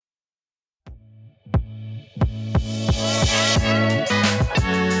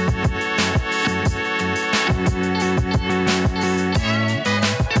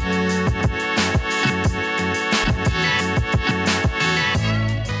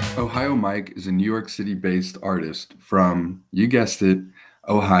Ohio Mike is a New York City-based artist from, you guessed it,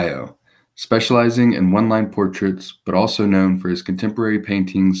 Ohio, specializing in one-line portraits, but also known for his contemporary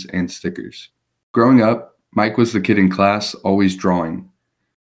paintings and stickers. Growing up, Mike was the kid in class always drawing,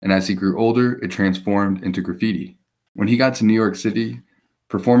 and as he grew older, it transformed into graffiti. When he got to New York City,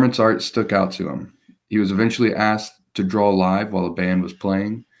 performance art stuck out to him. He was eventually asked to draw live while a band was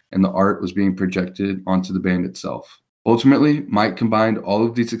playing, and the art was being projected onto the band itself. Ultimately, Mike combined all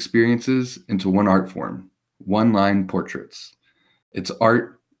of these experiences into one art form, one line portraits. It's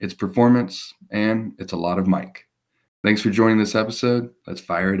art, it's performance, and it's a lot of Mike. Thanks for joining this episode. Let's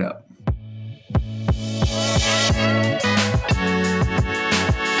fire it up.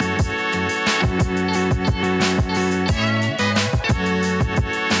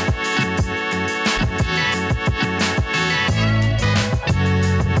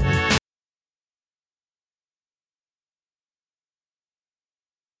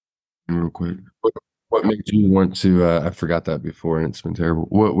 Real quick, what made you want to? I forgot that before, and it's been terrible.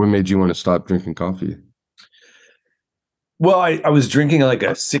 What made you want to stop drinking coffee? Well, I was drinking like a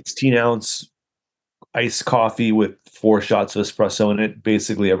 16-ounce iced coffee with 4 shots of espresso in it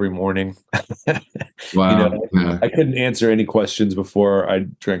basically every morning. You know, Wow. Yeah. I couldn't answer any questions before I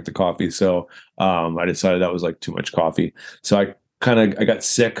drank the coffee, so I decided that was like too much coffee. So I got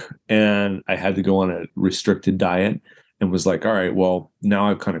sick and I had to go on a restricted diet and was like, all right, well, now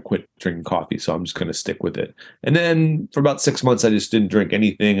I've kind of quit drinking coffee, so I'm just going to stick with it. And then for about 6 months, I just didn't drink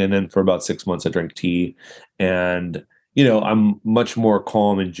anything. And then for about 6 months, I drank tea. And I'm much more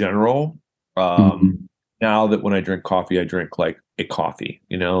calm in general. Mhm. Now that when I drink coffee, I drink like a coffee.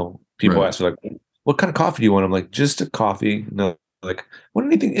 People Right. ask me like, "What kind of coffee do you want?" I'm like, "Just a coffee." No, like, want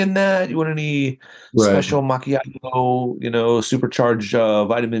anything in that? You want any Right. special macchiato? Supercharged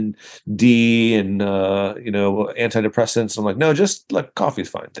vitamin D and antidepressants. I'm like, no, just like coffee's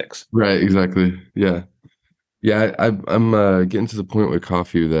fine, thanks. Right. Exactly. Yeah. Yeah. I'm getting to the point with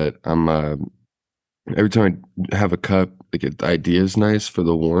coffee that I'm every time I have a cup, like the idea is nice for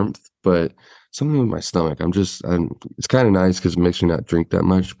the warmth, but something with my stomach, it's kind of nice because it makes me not drink that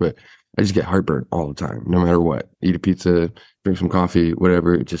much, but I just get heartburn all the time, no matter what. Eat a pizza, drink some coffee,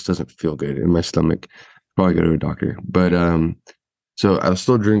 whatever. It just doesn't feel good in my stomach. Probably go to a doctor. But so I'll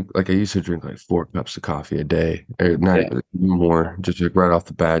still drink, like I used to drink like 4 cups of coffee a day, or not Yeah. even more, just like right off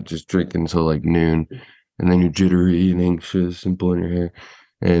the bat, just drink until like noon, and then you're jittery and anxious and pulling your hair,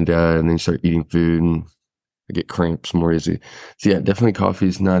 and then you start eating food and I get cramps more easy. So yeah, definitely coffee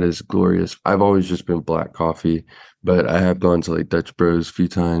is not as glorious. I've always just been black coffee, but I have gone to like Dutch Bros a few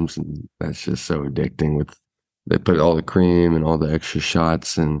times, and that's just so addicting. With they put all the cream and all the extra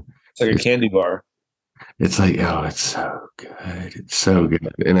shots, and It's like a it's candy bar. it's like, oh, it's so good. It's so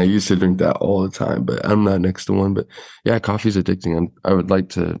good. And I used to drink that all the time, but I'm not next to one. But yeah, coffee's addicting. I would like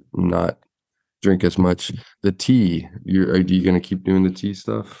to not drink as much. The tea, are you gonna keep doing the tea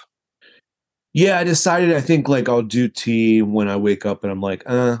stuff? Yeah, I decided I think like I'll do tea when I wake up and I'm like,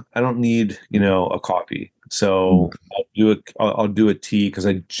 I don't need, a coffee. So I'll do a tea because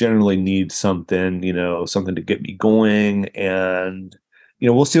I generally need something, something to get me going. And,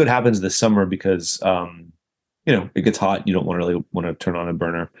 we'll see what happens this summer because it gets hot. You don't really want to turn on a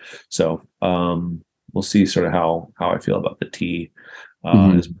burner. So we'll see sort of how I feel about the tea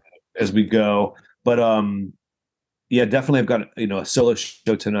uh as Mhm. as we go. But yeah, definitely. I've got a solo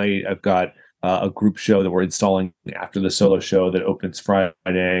show tonight. I've got a group show that we're installing after the solo show that opens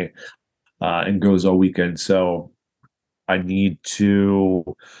Friday and goes all weekend. So I need to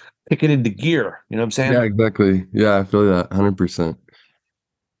pick it into gear. You know what I'm Yeah, saying? exactly. Yeah, I feel that 100%.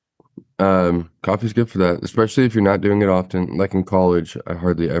 Coffee's good for that, especially if you're not doing it often. Like in college, I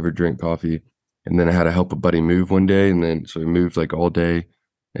hardly ever drink coffee. And then I had to help a buddy move one day, and then so we moved like all day,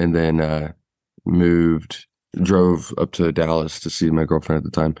 and then moved, drove up to Dallas to see my girlfriend at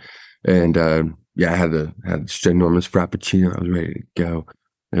the time. And yeah, I had this ginormous frappuccino. I was ready to go.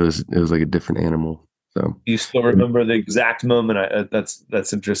 It was like a different animal. So You still remember the exact moment?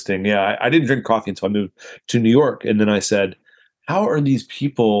 That's interesting. Yeah, I didn't drink coffee until I moved to New York, and then I said, "How are these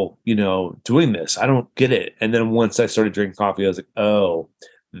people, doing this? I don't get it." And then once I started drinking coffee, I was like, "Oh,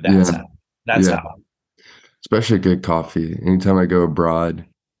 that's yeah, how. That's yeah. how." Especially good coffee. Anytime I go abroad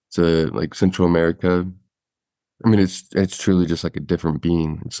to like Central America, I mean, it's truly just like a different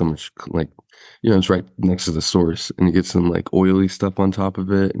bean. It's so much like, it's right next to the source, and you get some like oily stuff on top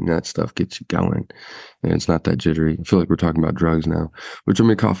of it, and that stuff gets you going, and it's not that jittery. I feel like we're talking about drugs now, which I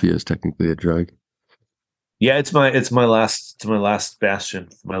mean, coffee is technically a drug. Yeah, it's my last bastion,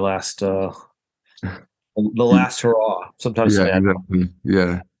 the last hurrah. Sometimes Yeah, some ad. exactly.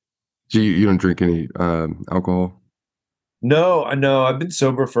 Yeah. So you don't drink any alcohol? No, I know. I've been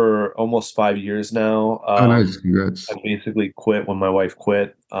sober for almost 5 years now. Oh, nice. Congrats. I basically quit when my wife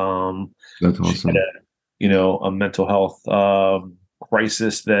quit. That's She had awesome. a mental health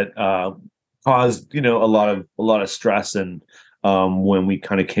crisis that caused, a lot of stress. And when we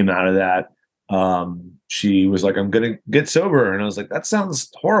kind of came out of that, she was like, "I'm gonna get sober," and I was like, "That sounds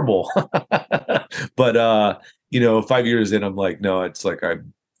horrible." But 5 years in, I'm like, no, it's like I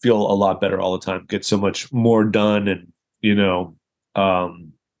feel a lot better all the time. Get so much more done, and you know,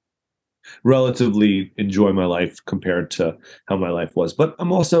 um, relatively enjoy my life compared to how my life was. But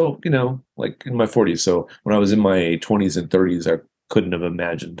I'm also, like in my 40s. So when I was in my 20s and 30s, I couldn't have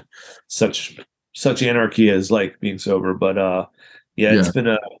imagined such such anarchy as like being sober. But yeah, Yeah,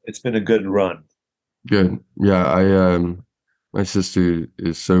 it's been a good run. good. Yeah, I my sister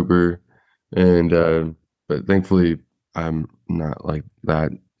is sober, and but thankfully I'm not like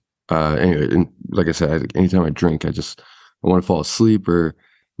that. Anyway, and like I said, anytime I drink, I want to fall asleep or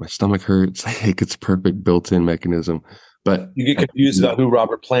my stomach hurts. Like it's a perfect built-in mechanism. But You get I, confused about who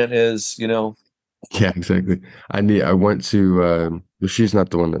Robert Plant is, yeah, exactly. I went to well, she's not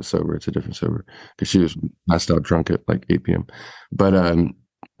the one that's sober, it's a different sober because she was passed out drunk at like 8 p.m. But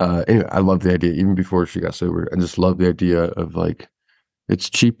anyway, I love the idea, even before she got sober. I just love the idea of like it's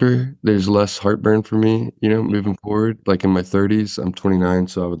cheaper, there's less heartburn for me, moving forward. Like in my 30s, I'm 29,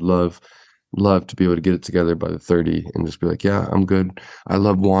 so I would love to be able to get it together by the 30 and just be like, yeah, I'm good. I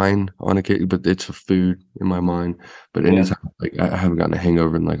love wine on occasion, but it's a food in my mind. But Yeah. anytime, like I haven't gotten a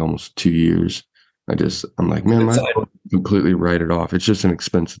hangover in like almost 2 years. I'm like, man, Good might as sign. well completely write it off. It's just an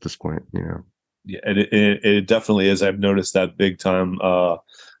expense at this point. Yeah, it definitely is. I've noticed that big time. I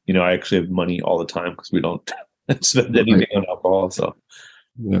actually have money all the time because we don't spend Right. anything on alcohol. So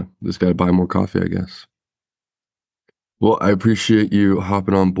Yeah, just gotta buy more coffee, I guess. Well, I appreciate you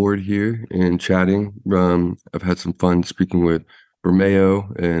hopping on board here and chatting. I've had some fun speaking with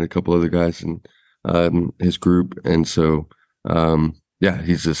Bermeo and a couple other guys in his group, and so yeah,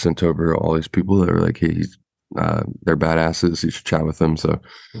 he's just sent over all these people that are like, "Hey, they're badasses. You should chat with them." So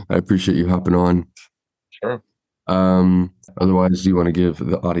I appreciate you hopping on. sure. Otherwise, do you want to give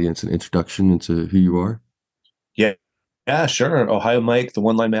the audience an introduction into who you are? Yeah, yeah, sure. Ohio Mike, the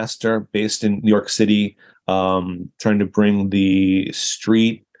one line master based in New York City, trying to bring the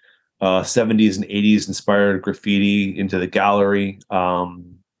street 70s and 80s inspired graffiti into the gallery,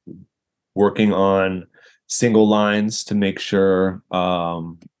 working on single lines to make sure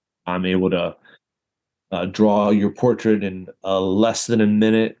I'm able to draw your portrait in less than a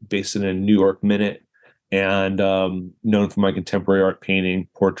minute, based in a New York minute, and known for my contemporary art painting,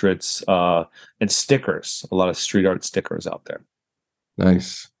 portraits, and stickers. A lot of street art stickers out there.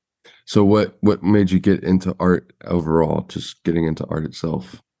 Nice. So what made you get into art overall? Just getting into art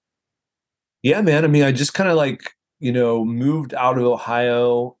itself. Yeah, man. I mean, I just kind of like, moved out of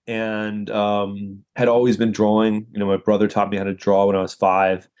Ohio and had always been drawing. My brother taught me how to draw when I was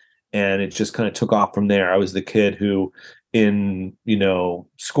 5, and it just kind of took off from there. I was the kid who, in,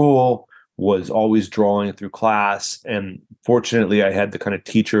 school, was always drawing through class. And fortunately, I had the kind of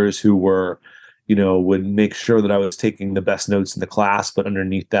teachers who were, would make sure that I was taking the best notes in the class, but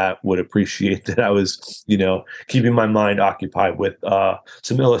underneath that would appreciate that I was, keeping my mind occupied with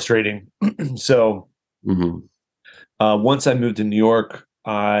some illustrating. So Hmm. once I moved to New York,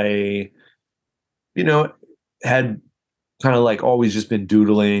 I, you know, had kind of like always just been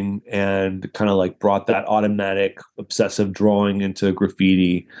doodling and kind of like brought that automatic obsessive drawing into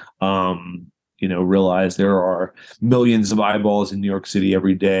graffiti. Realized there are millions of eyeballs in New York City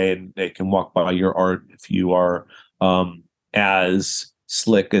every day, and they can walk by your art if you are as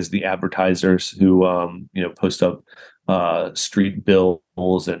slick as the advertisers who post up street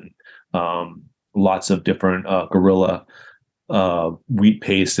bills and lots of different guerrilla wheat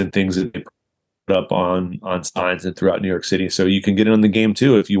paste and things that they put up on signs and throughout New York City. So you can get in on the game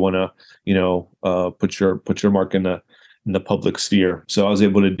too if you want to, put your mark in the public sphere. So I was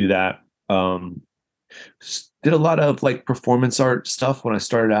able to do that. Did a lot of like performance art stuff when I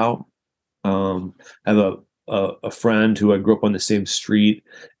started out. I have a friend who I grew up on the same street,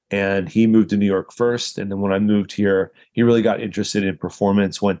 and he moved to New York first. And then when I moved here, he really got interested in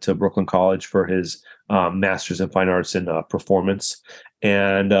performance. Went to Brooklyn College for his master's in fine arts in performance.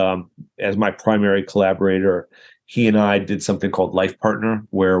 And as my primary collaborator, he and I did something called Life Partner,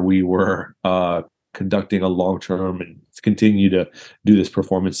 where we were conducting a long term and continue to do this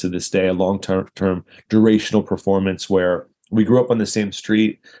performance to this day, a long term durational performance where we grew up on the same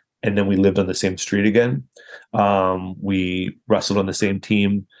street and then we lived on the same street again. We wrestled on the same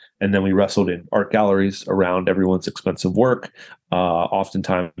team, and then we wrestled in art galleries around everyone's expensive work,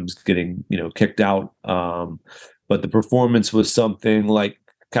 oftentimes getting kicked out. but the performance was something like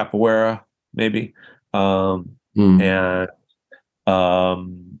capoeira, maybe. Mm. And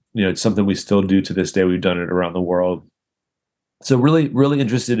it's something we still do to this day. We've done it around the world. So really, really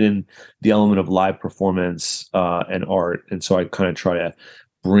interested in the element of live performance and art. And so I kind of try to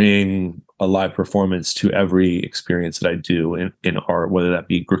bring a live performance to every experience that I do in art, whether that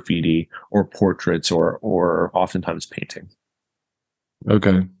be graffiti or portraits or oftentimes painting.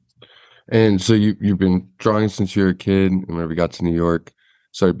 Okay. And so you've been drawing since you were a kid, and whenever you got to New York,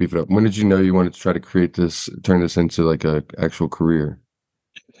 started beefing up. When did you know you wanted to try to turn this into like a actual career?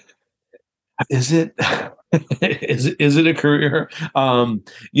 Is it is it a career?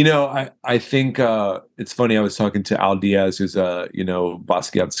 I think it's funny. I was talking to Al Diaz, who's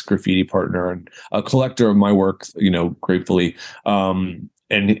Basquiat's graffiti partner and a collector of my work, gratefully. And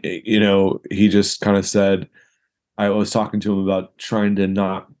he just kind of said, I was talking to him about trying to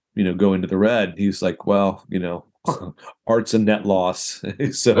not, go into the red. He's like, well, art's a net loss.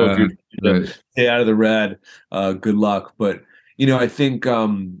 So if you're trying to Right. stay out of the red, good luck. But I think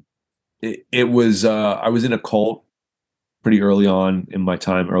it was I was in a cult pretty early on in my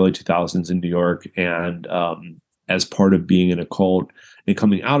time, early 2000s in New York, and as part of being in a cult and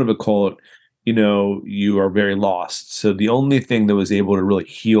coming out of a cult, you are very lost. So the only thing that was able to really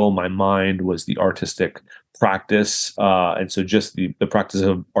heal my mind was the artistic practice, and so just the practice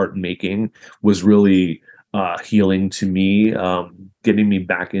of art making was really healing to me, getting me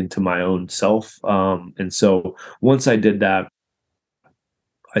back into my own self. And so once I did that,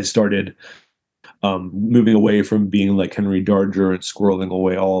 I started moving away from being like Henry Darger and squirreling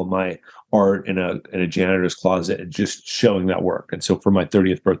away all of my art in a janitor's closet and just showing that work. And so for my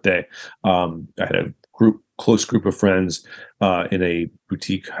 30th birthday, I had a close group of friends in a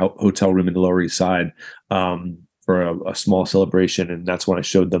boutique hotel room in the Lower East Side for a small celebration, and that's when I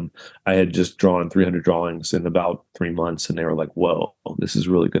showed them. I had just drawn 300 drawings in about 3 months, and they were like, "Whoa, this is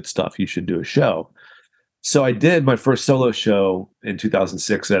really good stuff. You should do a show." So I did my first solo show in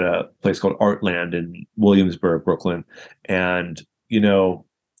 2006 at a place called Artland in Williamsburg, Brooklyn, and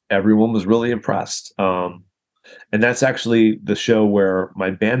everyone was really impressed. And that's actually the show where my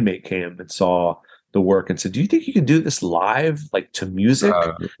bandmate came and saw the work and said, "Do you think you could do this live, like to music?"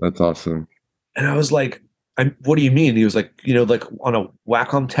 That's awesome. And I was like, "What do you mean?" He was like, like on a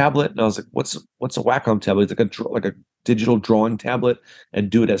Wacom tablet." And I was like, "What's a Wacom tablet?" It's like a digital drawing tablet, and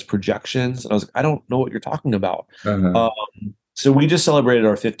do it as projections. And I was like, "I don't know what you're talking about." Uh-huh. So we just celebrated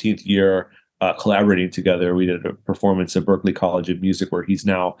our 15th year collaborating together. We did a performance at Berklee College of Music, where he's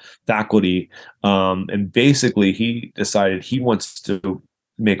now faculty. And basically, he decided he wants to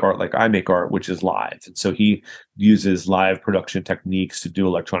make art like I make art, which is live. And so he uses live production techniques to do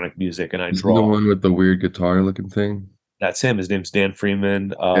electronic music, and I Is he the draw. one with the weird guitar looking thing? That's him. His name's Dan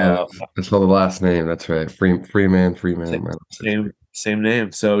Freeman. Yeah, I saw the last name. That's right. Freeman. Same, Man. same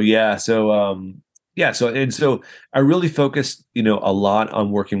name. So yeah, so I really focused, a lot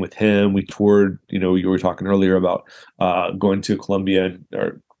on working with him. We toured, you were talking earlier about going to Colombia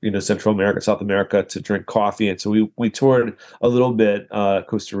or Central America, South America to drink coffee, and so we toured a little bit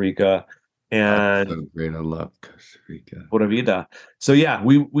Costa Rica That's and so great. I love Costa Rica. Pura Vida. So yeah,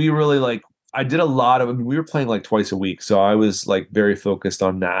 we really like. I did a lot of. I mean, we were playing like twice a week, so I was like very focused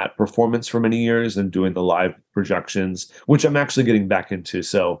on that performance for many years and doing the live projections, which I'm actually getting back into.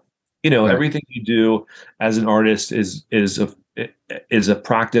 So, Right. everything you do as an artist is a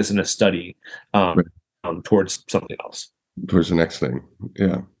practice and a study Right. towards something else. Towards the next thing.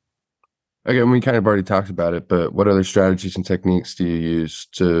 Yeah. Again, we kind of already talked about it, but what other strategies and techniques do you use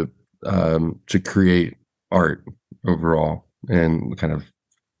to create art overall, and kind of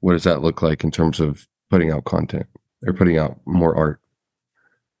what does that look like in terms of putting out content or putting out more art?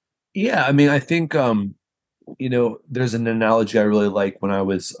 Yeah, I mean, I think there's an analogy I really like. When I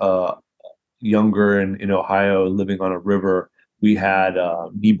was younger in Ohio, living on a river, we had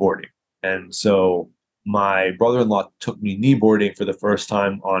kneeboarding. And so my brother-in-law took me kneeboarding for the first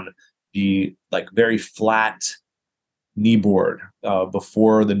time on the like very flat kneeboard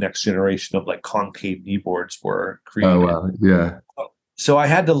before the next generation of like concave kneeboards were Oh created. wow, yeah, So I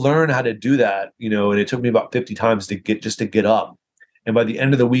had to learn how to do that, and it took me about 50 times to get up. And by the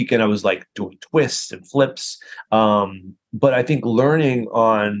end of the weekend, I was like doing twists and flips. But I think learning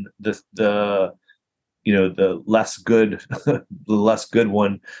on the less good the less good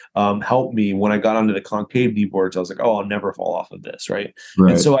one helped me when I got onto the concave kneeboards. I was like, oh, I'll never fall off of this, right? And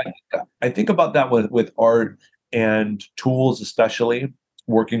right. so I think about that with art and tools, especially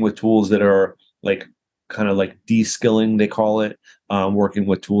working with tools that are like kind of like de-skilling, they call it, working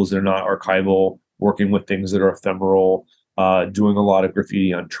with tools that are not archival, working with things that are ephemeral, doing a lot of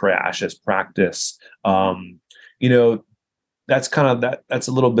graffiti on trash as practice. you know, that's kind of that's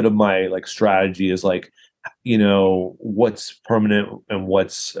a little bit of my like strategy is like, what's permanent and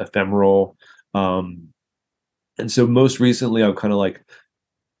what's ephemeral. Um, and so most recently I've kind of like,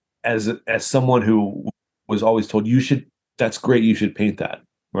 as someone who was always told you should, that's great, you should paint that,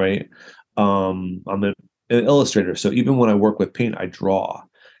 right? I'm an illustrator, so even when I work with paint, I draw.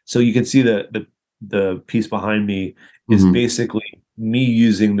 So you can see the piece behind me is Hmm. basically me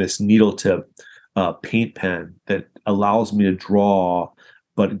using this needle tip paint pen that allows me to draw,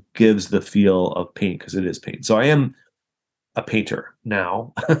 but gives the feel of paint because it is paint. So I am a painter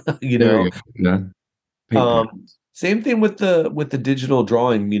now, you There know. you go. Yeah. Paint pen. Same thing with the digital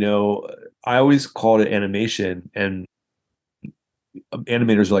drawing. I always called it animation, and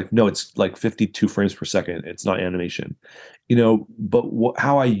animators are like, no, it's like 52 frames per second. It's not animation, But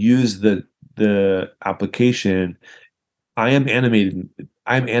how I use the application, I am animating.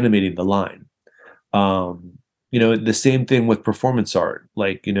 I'm animating the line. Um, the same thing with performance art.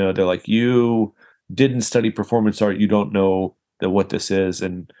 Like, they're like, you didn't study performance art, you don't know what this is.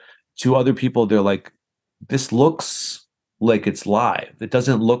 And to other people, they're like, this looks like it's live. It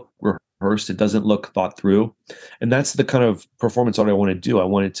doesn't look rehearsed. It doesn't look thought through. And that's the kind of performance art I want to do. I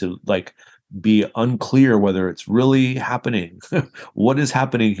want it to like be unclear whether it's really happening. What is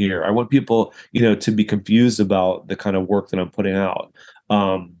happening here? I want people, to be confused about the kind of work that I'm putting out.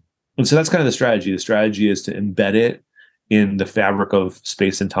 And so that's kind of the strategy. The strategy is to embed it in the fabric of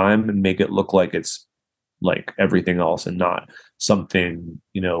space and time and make it look like it's like everything else and not something,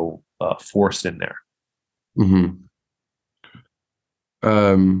 forced in there. Hmm.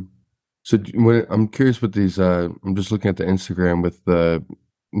 Um, I'm curious with these, I'm just looking at the Instagram with the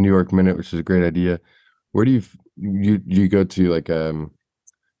New York Minute, which is a great idea. Where do you go to like,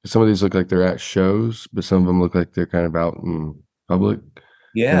 some of these look like they're at shows, but some of them look like they're kind of out in public.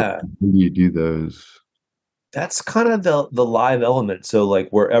 Yeah, When do you do those? that's kind of the live element. So like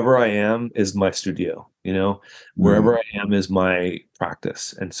wherever I am is my studio, Right. wherever I am is my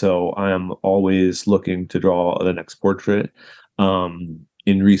practice. And so I am always looking to draw the next portrait.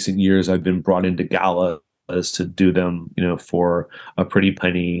 In recent years, I've been brought into galas to do them, for a pretty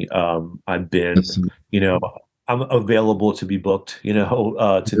penny. I've been, That's you know, I'm available to be booked, to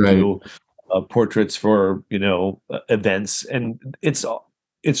right. do portraits for, events. And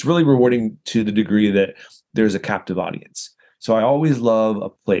it's really rewarding to the degree that there's a captive audience. So I always love a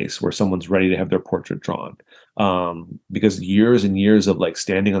place where someone's ready to have their portrait drawn. Because years and years of like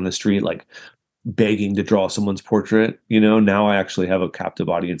standing on the street, like begging to draw someone's portrait, now I actually have a captive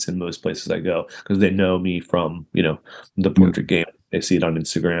audience in most places I go because they know me from, the Yeah. portrait game. They see it on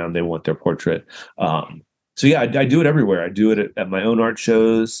Instagram. They want their portrait. So yeah, I do it everywhere. I do it at my own art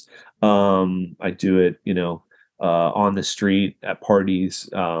shows. I do it, on the street at parties.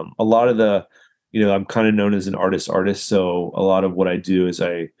 A lot of I'm kind of known as an artist. So a lot of what I do is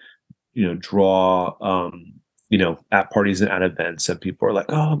I, draw, at parties and at events, and people are like,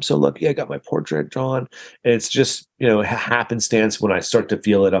 "Oh, I'm so lucky, I got my portrait drawn." And it's just, happenstance. When I start to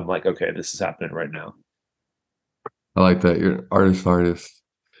feel it, I'm like, "Okay, this is happening right now." I like that. You're an artist.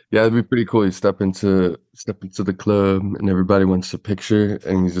 Yeah, it'd be pretty cool. You step into the club and everybody wants a picture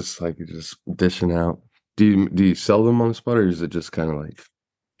and you're just dishing out. Do you sell them on the spot or is it just kind of like,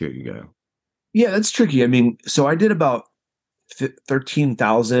 here you go? Yeah, that's tricky. I mean, so I did about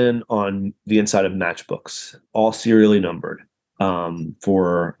 13,000 on the inside of matchbooks, all serially numbered,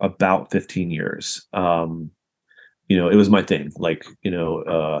 for about 15 years. It was my thing, like,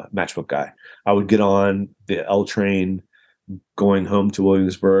 matchbook guy. I would get on the L train going home to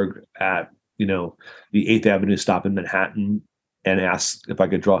Williamsburg at, the 8th Avenue stop in Manhattan and ask if I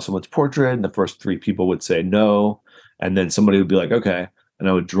could draw someone's portrait. And the first three people would say no. And then somebody would be like, okay. And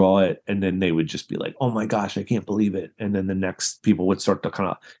I would draw it. And then they would just be like, oh my gosh, I can't believe it. And then the next people would start to kind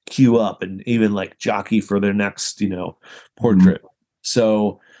of queue up and even like jockey for their next, Mhm. portrait.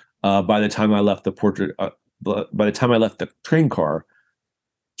 So by the time I left the portrait, by the time I left the train car,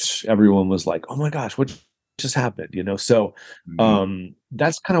 everyone was like, "Oh my gosh, what just happened?" So Mhm.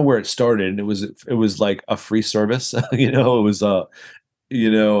 that's kind of where it started. It was like a free service, It was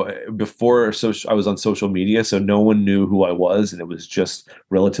before I was on social media, so no one knew who I was, and it was just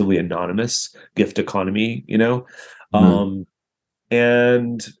relatively anonymous gift economy. Right. Um,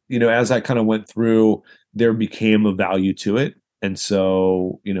 and, as I kind of went through, there became a value to it. And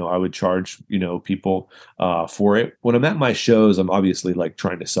so, I would charge, people for it. When I'm at my shows, I'm obviously like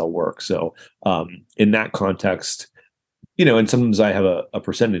trying to sell work. So in that context, and sometimes I have a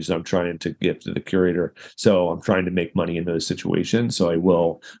percentage that I'm trying to give to the curator. So I'm trying to make money in those situations. So I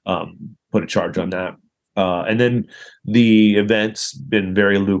will put a charge on that. And then the event's been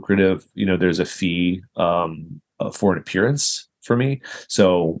very lucrative. There's a fee for an appearance for me.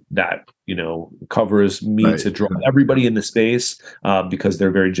 So that, covers me Right. to draw everybody in the space, because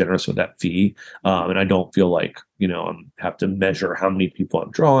they're very generous with that fee. And I don't feel like, I have to measure how many people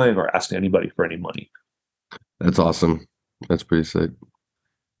I'm drawing or ask anybody for any money. That's awesome. That's pretty sick.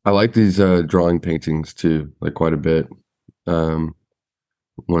 I like these drawing paintings too, like quite a bit. Um,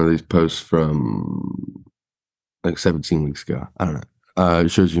 one of these posts from like 17 weeks ago. I don't know. It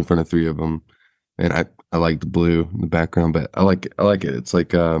shows you in front of three of them, and I like the blue in the background, but I like it. It's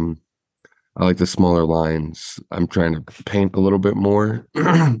like I like the smaller lines. I'm trying to paint a little bit more,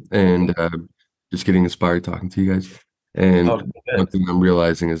 and just getting inspired talking to you guys. Oh, And one good. thing I'm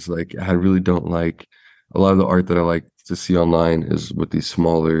realizing is like I really don't like a lot of the art that I like to see online is with these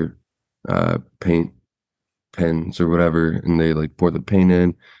smaller paint pens or whatever, and they like pour the paint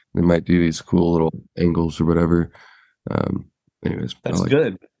in. They might do these cool little angles or whatever. Um, anyways, I That's like.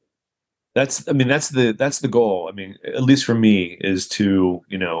 good. That's the goal. I mean, at least for me, is to,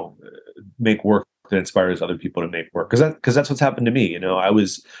 make work that inspires other people to make work. Because that's what's happened to me. I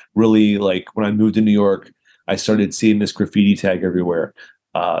was really like, when I moved to New York, I started seeing this graffiti tag everywhere,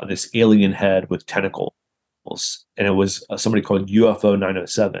 this alien head with tentacles, and it was somebody called UFO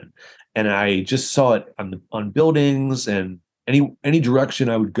 907, and I just saw it on buildings, and any direction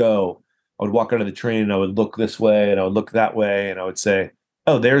I would go, I would walk out of the train and I would look this way and I would look that way and I would say,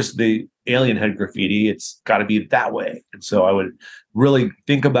 oh, there's the alien head graffiti. It's got to be that way. And so I would really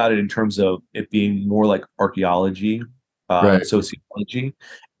think about it in terms of it being more like archaeology, Right. sociology,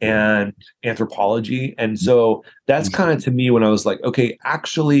 and anthropology. And so that's kind of, to me, when I was like, okay,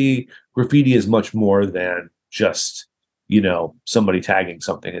 actually, graffiti is much more than just, somebody tagging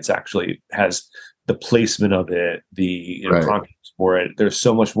something. It's actually has the placement of it, the Right. context for it. There's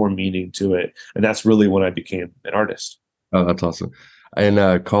so much more meaning to it. And that's really when I became an artist. Oh, that's awesome. In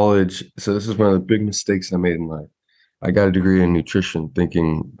college, so this is one of the big mistakes I made in life. I got a degree in nutrition,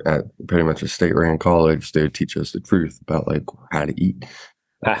 thinking at pretty much a state-ran college, they would teach us the truth about like how to eat.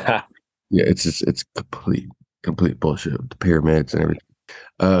 Yeah, it's complete bullshit with the pyramids and everything.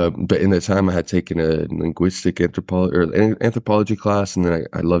 But in that time, I had taken a linguistic anthropology or an anthropology class, and then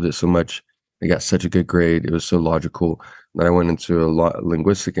I loved it so much. I got such a good grade. It was so logical that I went into a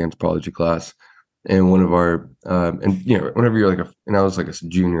linguistic anthropology class. And one of our, and whenever you're like and I was like a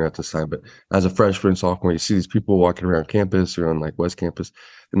junior at this time, but as a freshman, sophomore, you see these people walking around campus or on like West Campus,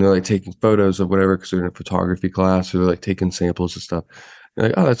 and they're like taking photos of whatever because they're in a photography class or they're like taking samples and stuff. You're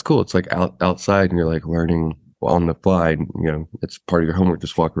like, oh, that's cool. It's like outside, and you're like learning on the fly. And, it's part of your homework.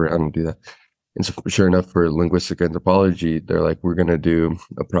 Just walk around and do that. And so, sure enough, for linguistic anthropology, they're like, we're going to do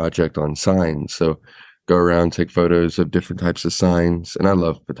a project on signs. So go around, take photos of different types of signs. And I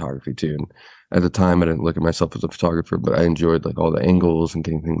love photography too. And at the time, I didn't look at myself as a photographer, but I enjoyed like all the angles and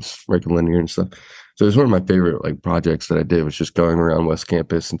getting things rectilinear and stuff. So it was one of my favorite like projects that I did was just going around West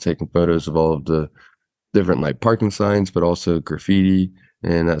Campus and taking photos of all of the different like parking signs, but also graffiti.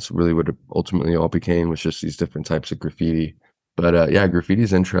 And that's really what it ultimately all became, was just these different types of graffiti. But yeah, graffiti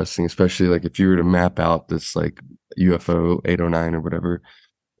is interesting, especially like if you were to map out this like UFO 809 or whatever,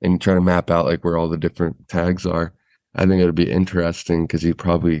 and you try to map out like where all the different tags are. I think it would be interesting because you'd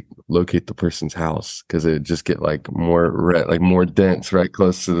probably locate the person's house because it'd just get like more red, like more dense, right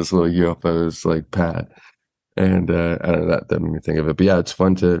close to this little UFO's like pad. And I don't know, that made me think of it. But yeah, it's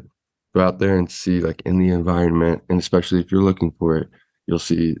fun to go out there and see like in the environment, and especially if you're looking for it, you'll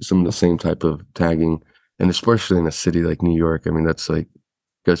see some of the same type of tagging, and especially in a city like New York. I mean, that's like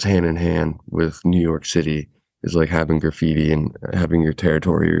goes hand in hand with New York City, is like having graffiti and having your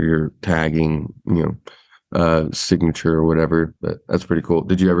territory or your tagging, signature or whatever. But that's pretty cool.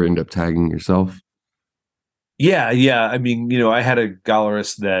 Did you ever end up tagging yourself? Yeah, yeah. I mean, I had a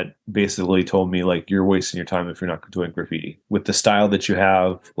gallerist that basically told me, like, you're wasting your time if you're not doing graffiti. With the style that you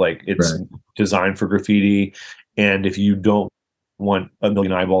have, like, it's Right. designed for graffiti. And if you don't want a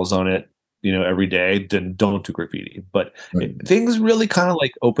million eyeballs on it, every day, then don't do graffiti. But Right. things really kind of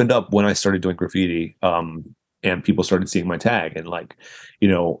like opened up when I started doing graffiti. And people started seeing my tag. And like,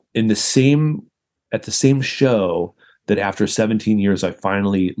 in the same at the same show that after 17 years, I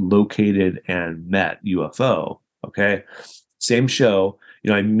finally located and met UFO. Okay. Same show.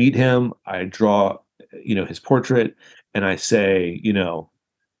 I meet him, I draw, his portrait, and I say,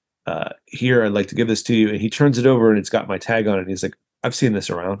 here, I'd like to give this to you. And he turns it over and it's got my tag on it. And he's like, I've seen this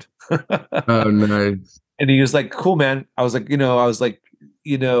around. Oh, nice. And he was like, cool, man. I was like, you're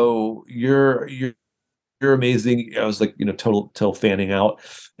amazing. I was like, total fanning out.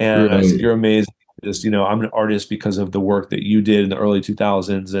 And I said, Right. you're amazing. Just, I'm an artist because of the work that you did in the early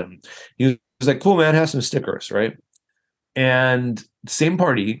 2000s. And he was like, cool, man, have some stickers. Right. And same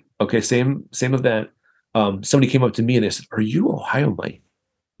party. Okay. Same event. somebody came up to me and they said, "Are you Ohio Mike?"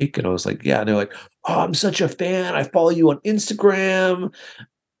 And I was like, "Yeah." And they're like, "Oh, I'm such a fan. I follow you on Instagram."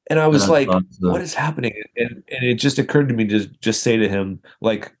 And I was That's like, "What awesome. is happening?" And it just occurred to me to just say to him,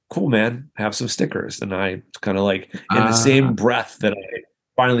 like, "Cool, man, have some stickers." And I kind of like, in the Ah, same breath that I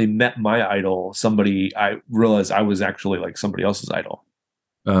finally met my idol, somebody, I realized I was actually like somebody else's idol.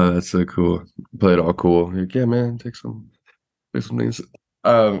 oh, that's so cool. Play it all cool. Like, yeah, man, take some things.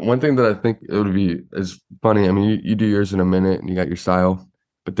 One thing that I think it would be is funny. I mean, you do yours in a minute and you got your style,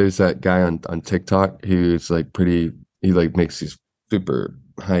 but there's that guy on TikTok who's like pretty. He like makes these super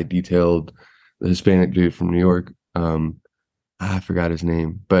high detailed, the Hispanic dude from New York. I forgot his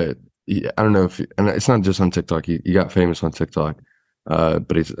name, but I don't know if, and it's not just on TikTok. He got famous on TikTok,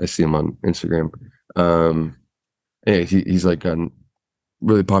 but I see him on Instagram. Um, yeah, he's like gotten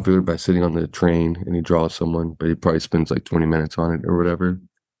really popular by sitting on the train and he draws someone, but he probably spends like 20 minutes on it or whatever.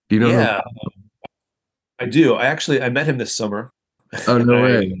 Do you know who? Yeah, I do. I met him this summer, Oh, and no I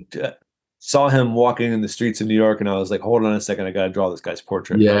way. saw him walking in the streets of New York, and I was like, "Hold on a second, I got to draw this guy's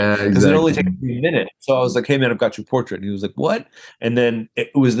portrait, right?" Yeah, Because it only exactly. takes a few minutes. So I was like, "Hey, man, I've got your portrait." And he was like, "What?" And then it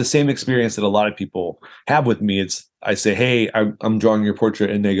was the same experience that a lot of people have with me. It's I say, "Hey, I'm drawing your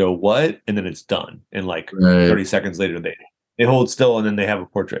portrait," and they go, "What?" And then it's done. And like Right. 30 seconds later, they hold still, and then they have a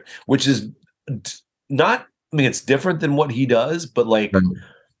portrait, which is not. I mean, it's different than what he does, but like Right.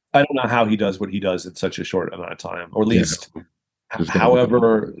 I don't know how he does what he does in such a short amount of time, or at Yeah. least Just got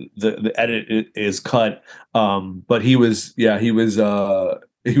however the edit is cut. But he was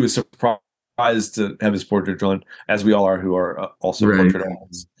surprised to have his portrait drawn, as we all are who are also right. portrait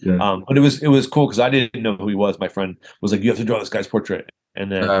artists. Yeah. But it was cool because I didn't know who he was. My friend was like, "You have to draw this guy's portrait,"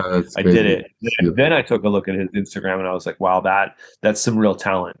 and then That's I did crazy. it. Then I took a look at his Instagram and I was like, "Wow, that's some real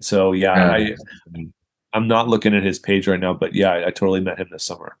talent." So yeah, Yeah. I'm not looking at his page right now, but yeah, I totally met him this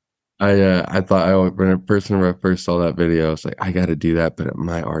summer. I thought when I first saw that video, I was like, I got to do that, but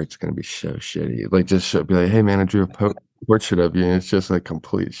my art's gonna be so shitty. Like, just be like, hey man, I drew a portrait of you, and it's just like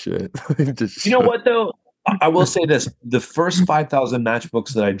complete shit. Just You know show. what though? I will say this: the first 5,000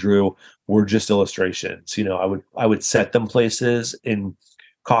 matchbooks that I drew were just illustrations. You know, I would set them places in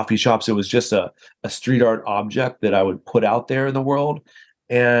coffee shops. It was just a street art object that I would put out there in the world.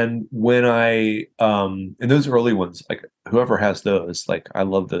 And when in those early ones, like whoever has those, like I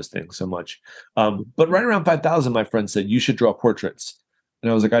love those things so much. But right around 5,000, my friend said you should draw portraits,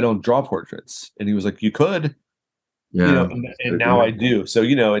 and I was like, I don't draw portraits, and he was like, you could, you know, Yeah. and now I do. So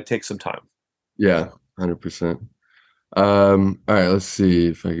you know, it takes some time. Yeah. 100%. All right, let's see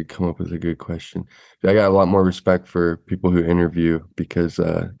if I could come up with a good question. I got a lot more respect for people who interview because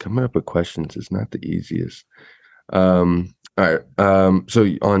coming up with questions is not the easiest. All right. So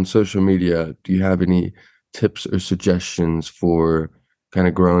on social media, do you have any tips or suggestions for kind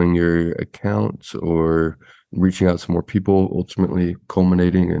of growing your accounts or reaching out to more people, ultimately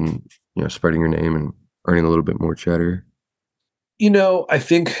culminating and spreading your name and earning a little bit more cheddar? You know, I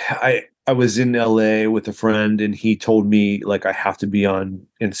think I was in LA with a friend and he told me like I have to be on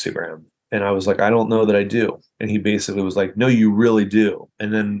Instagram. And I was like, I don't know that I do. And he basically was like, no, you really do.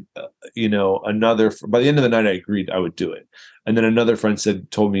 And then, by the end of the night, I agreed I would do it. And then another friend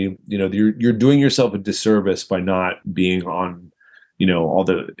told me, you know, you're doing yourself a disservice by not being on, you know, all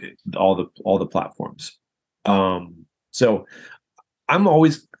the platforms. So I'm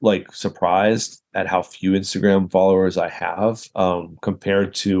always like surprised at how few Instagram followers I have,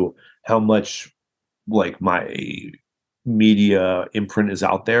 compared to how much like my media imprint is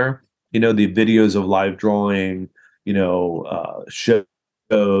out there. You know, the videos of live drawing, shows,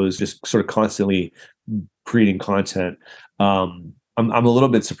 just sort of constantly creating content. I'm a little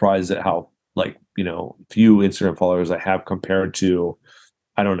bit surprised at how like, few Instagram followers I have compared to,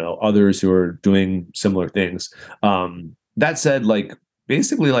 I don't know, others who are doing similar things. That said, like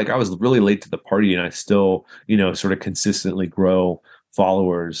basically like I was really late to the party and I still, sort of consistently grow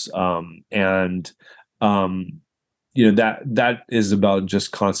followers. And that is about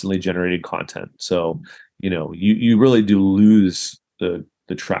just constantly generating content. So, you really do lose the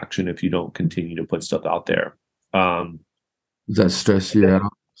traction if you don't continue to put stuff out there. Um, Does that stress you out?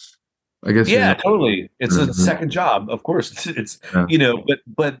 I guess you're Yeah, not. totally. It's a second job, of course. It's Yeah.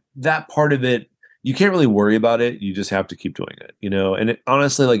 but that part of it, you can't really worry about it. You just have to keep doing it, And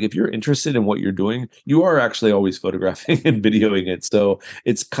honestly, like if you're interested in what you're doing, you are actually always photographing and videoing it. So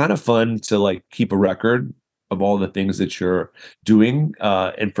it's kind of fun to like keep a record of all the things that you're doing.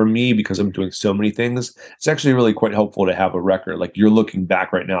 And for me, because I'm doing so many things, it's actually really quite helpful to have a record. Like you're looking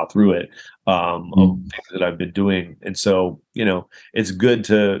back right now through it, of Mm. things that I've been doing, and so it's good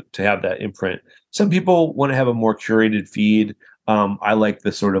to have that imprint. Some people want to have a more curated feed. I like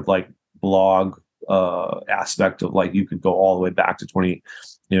the sort of like blog aspect of like you could go all the way back to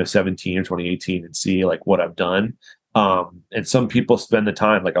 2017 or 2018 and see like what I've done. And some people spend the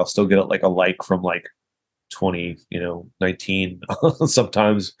time, like I'll still get like a like from like 2019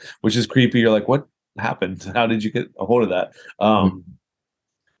 sometimes, which is creepy. You're like, what happened? How did you get a hold of that?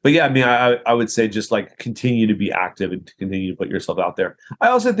 But yeah, I mean, I would say just like continue to be active and to continue to put yourself out there. I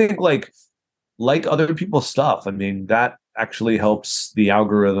also think like other people's stuff. I mean, that actually helps the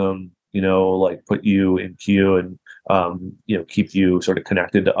algorithm, like put you in queue and keep you sort of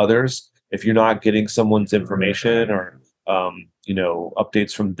connected to others. If you're not getting someone's information or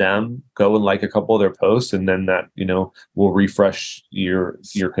updates from them, go and like a couple of their posts, and then that will refresh your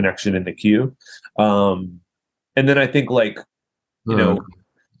connection in the queue. And then I think like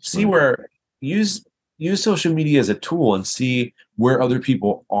see where use social media as a tool and see where other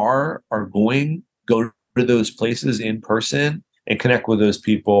people are going, go to those places in person and connect with those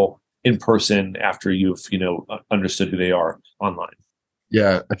people in person after you've understood who they are online.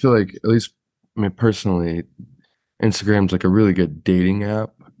 Yeah, I feel like, at least, I mean, personally, Instagram's like a really good dating app.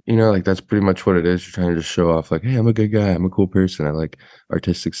 Like that's pretty much what it is. You're trying to just show off, like, hey, I'm a good guy, I'm a cool person, I like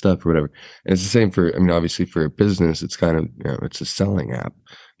artistic stuff or whatever. And it's the same for, I mean, obviously for a business, it's kind of, it's a selling app.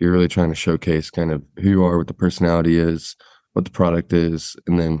 You're really trying to showcase kind of who you are, what the personality is, what the product is,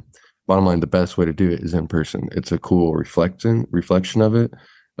 and then bottom line, the best way to do it is in person. It's a cool reflection of it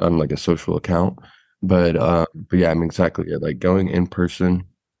on like a social account. But yeah, I mean, exactly. Yeah, like going in person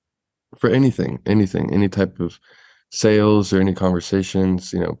for anything, any type of sales or any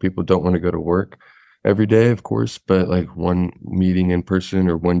conversations. People don't want to go to work every day, of course, but like one meeting in person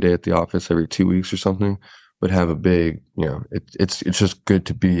or one day at the office every 2 weeks or something would have a big, it's just good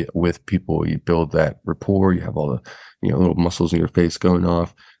to be with people. You build that rapport, you have all the, little muscles in your face going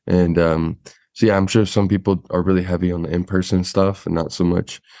off. And so yeah, I'm sure some people are really heavy on the in-person stuff and not so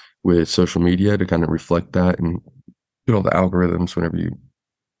much with social media to kind of reflect that and get all the algorithms whenever you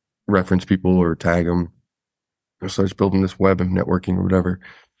reference people or tag them, or starts building this web of networking or whatever.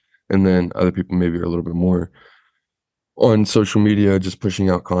 And then other people maybe are a little bit more on social media, just pushing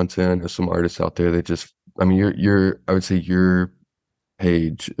out content. There's some artists out there that just, I mean, I would say your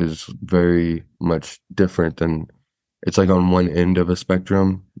page is very much different than, it's like on one end of a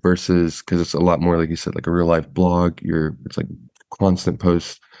spectrum versus, because it's a lot more, like you said, like a real life blog. It's like constant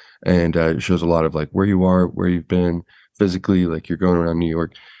posts, and it shows a lot of like where you are, where you've been physically, like you're going around New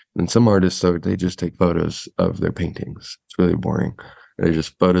York. And some artists, though, they just take photos of their paintings. It's really boring. They're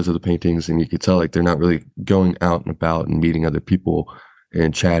just photos of the paintings, and you could tell like they're not really going out and about and meeting other people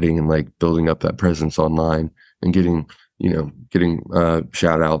and chatting and like building up that presence online and getting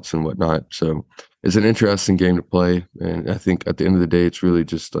shout outs and whatnot. So it's an interesting game to play. And I think at the end of the day, it's really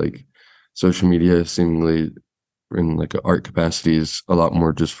just like social media seemingly in like an art capacity is a lot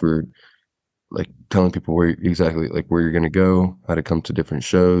more just for like telling people where exactly like where you're going to go, how to come to different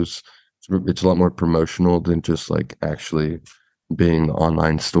shows. It's a lot more promotional than just like actually being the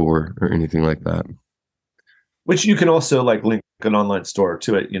online store or anything like that. Which you can also like link an online store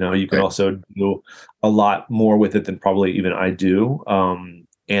to it. You can also do a lot more with it than probably even I do.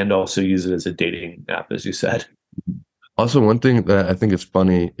 And also use it as a dating app, as you said. Also, one thing that I think is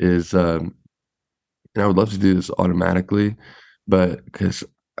funny is, and I would love to do this automatically, but because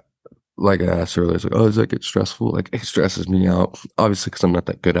like I asked earlier, it's like, oh, does that get stressful? Like it stresses me out, obviously, because I'm not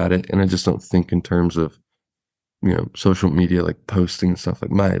that good at it. And I just don't think in terms of, social media, like posting and stuff. Like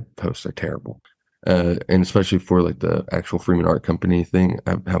my posts are terrible. And especially for like the actual Freeman Art Company thing,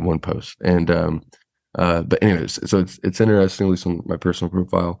 I have one post. And but anyways, so it's interesting, at least on my personal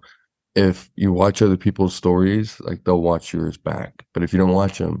profile. If you watch other people's stories, like they'll watch yours back. But if you don't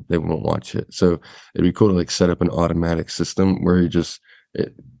watch them, they won't watch it. So it'd be cool to like set up an automatic system where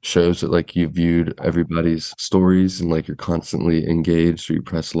it shows that like you viewed everybody's stories and like you're constantly engaged, or you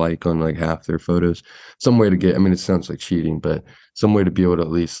press like on like half their photos. Some way to get, I mean, it sounds like cheating, but some way to be able to at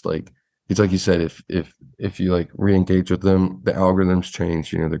least like, it's like you said, if you like re-engage with them, the algorithms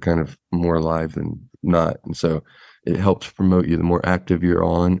change, they're kind of more alive than not. And so it helps promote you. The more active you're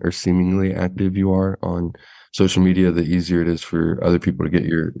on, or seemingly active you are on social media, the easier it is for other people to get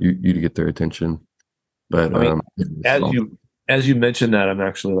you to get their attention. But I mean, as you mentioned that, I'm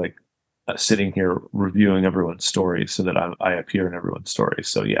actually like sitting here reviewing everyone's stories so that I appear in everyone's stories.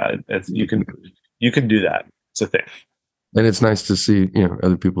 So yeah, you can do that. It's a thing. And it's nice to see,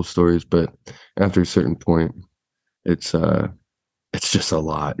 other people's stories, but after a certain point, it's just a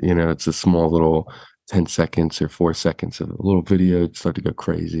lot, it's a small little 10 seconds or 4 seconds of a little video. It start to go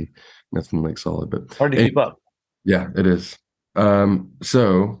crazy. Nothing like solid, but hard to keep up. Yeah, it is.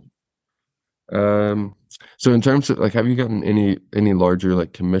 So So in terms of like, have you gotten any larger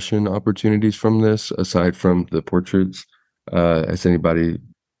like commission opportunities from this aside from the portraits? Has anybody,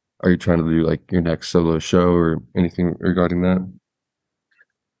 are you trying to do like your next solo show or anything regarding that?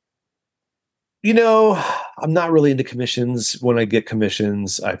 I'm not really into commissions. When I get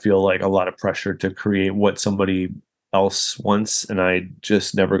commissions, I feel like a lot of pressure to create what somebody else wants, and I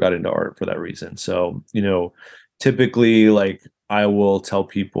just never got into art for that reason. So, typically, like I will tell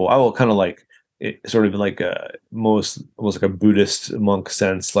people, I will kind of like sort of like a most almost like a Buddhist monk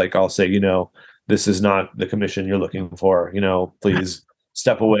sense. Like I'll say, this is not the commission you're looking for. Please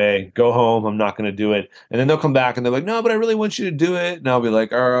step away, go home. I'm not going to do it. And then they'll come back and they're like, no, but I really want you to do it. And I'll be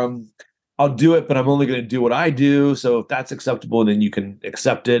like, I'll do it, but I'm only going to do what I do. So if that's acceptable, then you can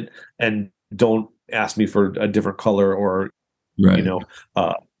accept it and don't ask me for a different color or, you Right. know,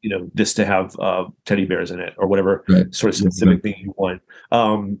 this to have teddy bears in it or whatever Right. sort of Yeah. specific thing you want.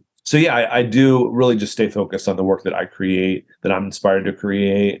 So yeah, I do really just stay focused on the work that I create, that I'm inspired to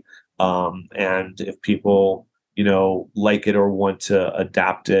create. And if people, like it or want to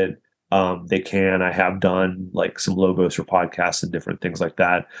adapt it, they can. I have done like some logos for podcasts and different things like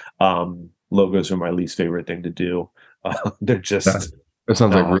that. Logos are my least favorite thing to do. They're That, just that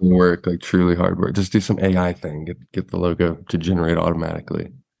sounds like uh, real work, like truly hard work. Just do some AI thing, get the logo to generate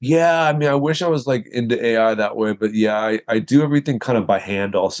automatically. yeah, I mean, I wish I was like into AI that way, but yeah, I do everything kind of by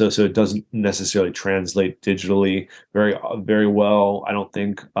hand also, so it doesn't necessarily translate digitally very well, I don't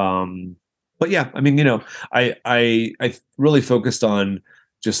think. But yeah, I mean, I really focused on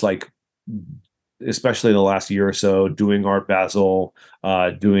just like, especially the last year or so, doing Art Basel,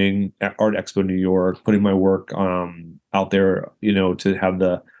 doing Art Expo New York, putting my work out there, to have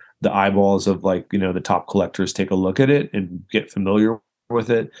the eyeballs of like, the top collectors take a look at it and get familiar with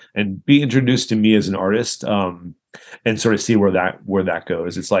it and be introduced to me as an artist, and sort of see where that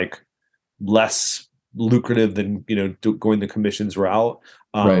goes. It's like less lucrative than going the commissions route,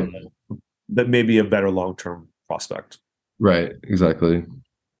 Right. but maybe a better long-term prospect. Right. Exactly.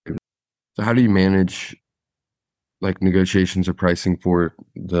 So how do you manage like negotiations or pricing for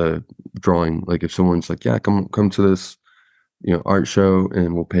the drawing? Like if someone's like, yeah, come to this, art show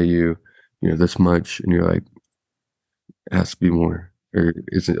and we'll pay you, this much, and you're like, it has to be more, or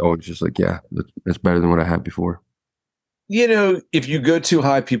is it always just like, yeah, that's better than what I had before? If you go too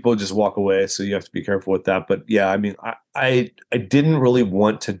high, people just walk away. So you have to be careful with that. But yeah, I mean, I didn't really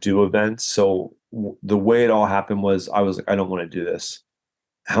want to do events. So the way it all happened was I was like, I don't want to do this.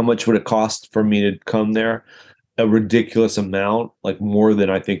 How much would it cost for me to come there? A ridiculous amount, like more than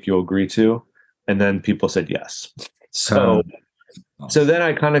I think you'll agree to. And then people said yes. So so Awesome. then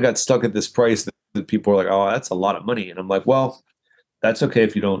I kind of got stuck at this price that people were like, oh, that's a lot of money. And I'm like, well, that's okay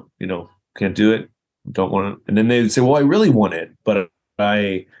if you don't, can't do it, don't want it. And then they'd say, well, I really want it, but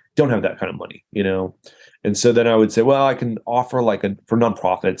I don't have that kind of money. And so then I would say, well, I can offer like for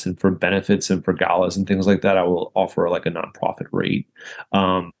nonprofits and for benefits and for galas and things like that, I will offer like a nonprofit rate,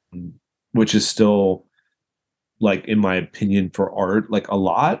 um, which is still like, in my opinion, for art, like a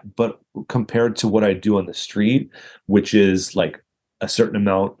lot, but compared to what I do on the street, which is like a certain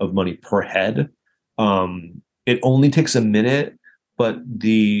amount of money per head, it only takes a minute, but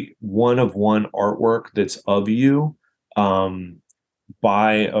the one of one artwork that's of you, um,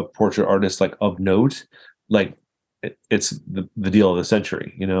 by a portrait artist like of note, like it's the deal of the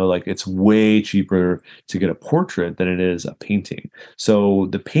century, like it's way cheaper to get a portrait than it is a painting. So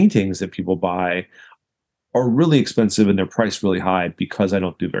the paintings that people buy are really expensive and they're priced really high because I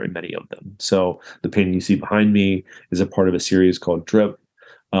don't do very many of them. So the painting you see behind me is a part of a series called Drip.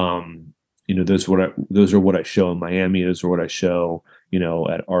 Um, those are what I show in Miami. Those are what I show,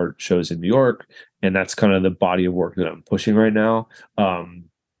 at art shows in New York, and that's kind of the body of work that I'm pushing right now. And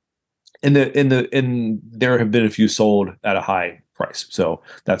there have been a few sold at a high price, so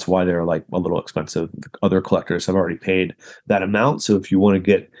that's why they're like a little expensive. Other collectors have already paid that amount, so if you want to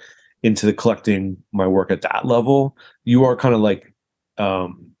get into the collecting my work at that level, you are kind of like,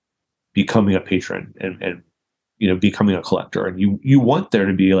 um, becoming a patron and becoming a collector, and you want there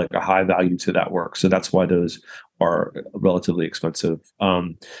to be like a high value to that work. So that's why those are relatively expensive.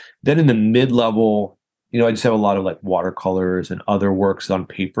 Then in the mid level, I just have a lot of like watercolors and other works on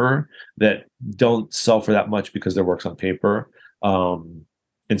paper that don't sell for that much because they're works on paper. And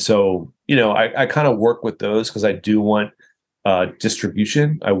so, I kind of work with those because I do want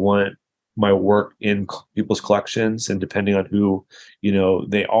distribution. I want my work in people's collections, and depending on who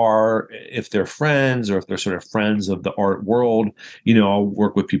they are, if they're friends or if they're sort of friends of the art world, I'll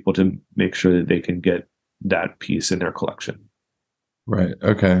work with people to make sure that they can get that piece in their collection. Right.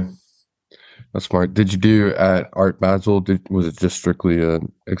 Okay. That's smart. Did you do at Art Basel? Was it just strictly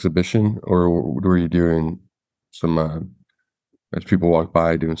an exhibition, or what were you doing some as people walk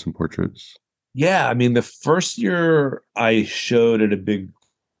by doing some portraits? Yeah, I mean, the first year I showed at a big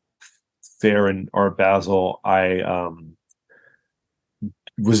fair in Art Basel, I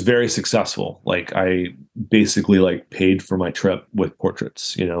was very successful. Like I basically like paid for my trip with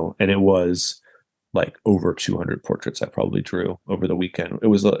portraits, and it was like over 200 portraits I probably drew over the weekend. It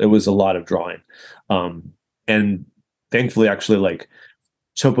was a lot of drawing. And thankfully actually like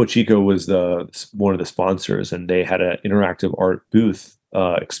Topo Chico was the one of the sponsors, and they had an interactive art booth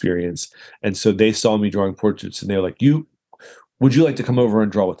experience. And so they saw me drawing portraits, and they were like, "You would you like to come over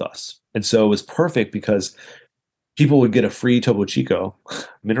and draw with us?" And so it was perfect because people would get a free Topo Chico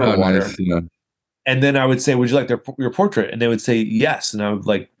mineral Oh, water, nice. Yeah. and then I would say, "Would you like your portrait?" And they would say yes, and I would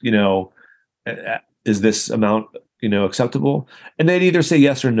like, is this amount acceptable? And they'd either say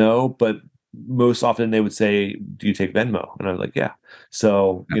yes or no, but most often they would say, "Do you take Venmo?" And I was like, "Yeah."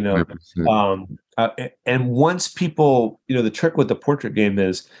 So 100%. and once people, the trick with the portrait game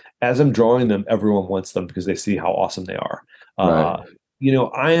is, as I'm drawing them, everyone wants them because they see how awesome they are. Right.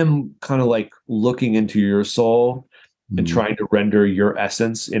 I am kind of like looking into your soul and Mhm. trying to render your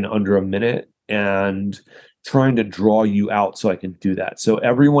essence in under a minute and trying to draw you out so I can do that. So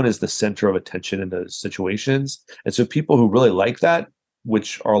everyone is the center of attention in those situations. And so people who really like that,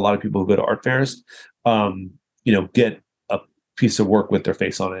 which are a lot of people who go to art fairs, get a piece of work with their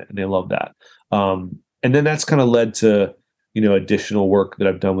face on it and they love that. And then that's kind of led to, additional work that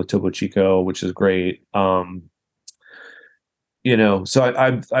I've done with Topo Chico, which is great. So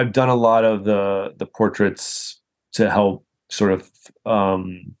I've done a lot of the portraits to help sort of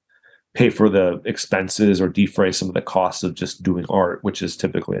pay for the expenses or defray some of the costs of just doing art, which is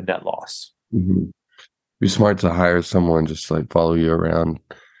typically a net loss. Mhm. Be smart to hire someone just to, like, follow you around,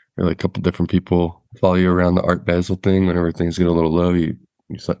 or like a couple different people follow you around the Art Basel thing. Whenever things get a little low, you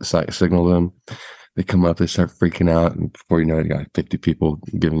signal them. They come up, they start freaking out, and before you know it, you got 50 people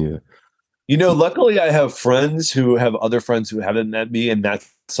giving you. Luckily I have friends who have other friends who haven't met me, and that's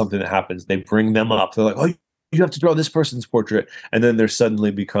something that happens. They bring them up. They're like, "Oh, you have to draw this person's portrait." And then there's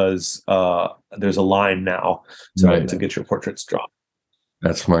suddenly, because there's a line now to, Right. to get your portraits drawn.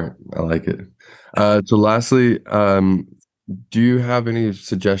 That's smart. I like it. So lastly, do you have any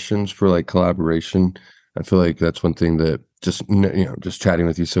suggestions for like collaboration? I feel like that's one thing that just just chatting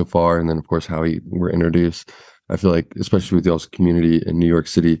with you so far, and then of course how we were introduced. I feel like especially with y'all's community in New York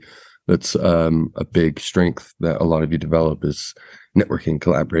City, that's a big strength that a lot of you develop is networking,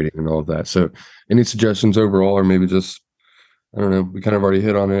 collaborating, and all of that. So, any suggestions overall, or maybe just I don't know, we kind of already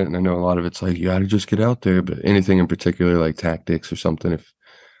hit on it, and I know a lot of it's like you got to just get out there, but anything in particular like tactics or something if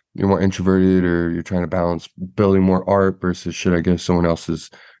you're more introverted or you're trying to balance building more art versus should I go to someone else's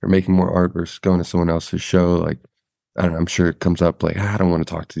or making more art versus going to someone else's show. Like, I don't know, I'm sure it comes up like, I don't want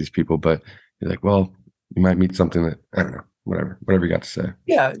to talk to these people, but you're like, well, you might meet something that, I don't know, whatever you got to say.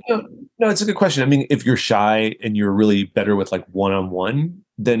 Yeah, no, it's a good question. I mean, if you're shy and you're really better with like one-on-one,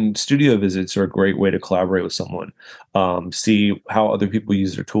 then studio visits are a great way to collaborate with someone. See how other people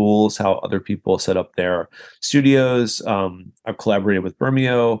use their tools, how other people set up their studios. I've collaborated with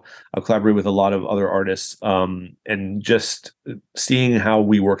Bermeo. I've collaborated with a lot of other artists, and just seeing how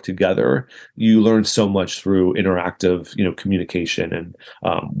we work together, you learn so much through interactive, communication and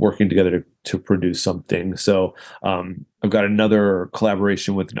working together to produce something. So I've got another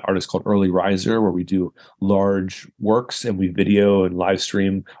collaboration with an artist called Early Riser, where we do large works and we video and live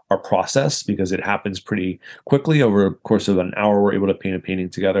stream our process because it happens pretty quickly. Over a course of an hour, we're able to paint a painting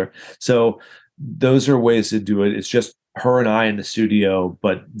together. So those are ways to do it. It's just her and I in the studio,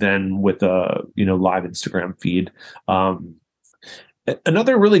 but then with a live Instagram feed.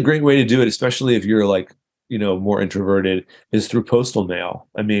 Another really great way to do it, especially if you're like more introverted, is through postal mail.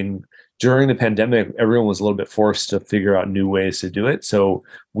 I mean, during the pandemic, everyone was a little bit forced to figure out new ways to do it. So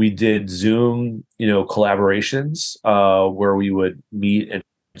we did Zoom, collaborations where we would meet and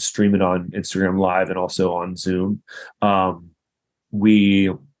stream it on Instagram Live and also on Zoom.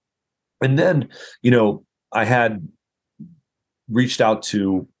 We and then I had reached out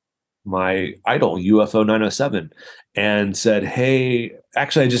to my idol UFO 907 and said, "Hey,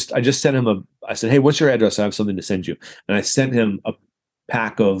 actually, I just sent him I said, 'Hey, what's your address? I have something to send you.'" And I sent him a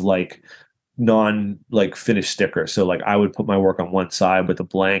pack of like non like finished stickers. So like I would put my work on one side with a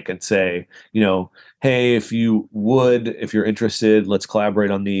blank and say, "Hey, if you're interested, let's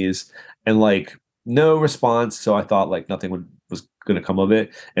collaborate on these." And like no response. So I thought like nothing was going to come of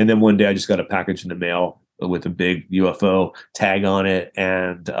it. And then one day I just got a package in the mail with a big UFO tag on it,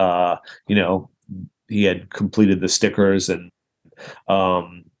 and you know, he had completed the stickers, and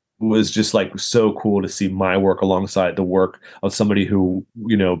was just like so cool to see my work alongside the work of somebody who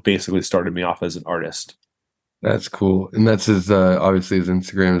basically started me off as an artist. That's cool. And that's his obviously his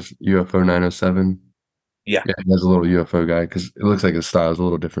Instagram is UFO 907. Yeah. Yeah, he has a little UFO guy because it looks like his style is a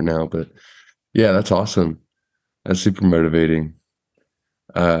little different now, but yeah, that's awesome. That's super motivating.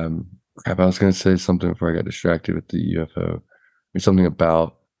 Um, Crap, I was gonna say something before I got distracted with the UFO. Or something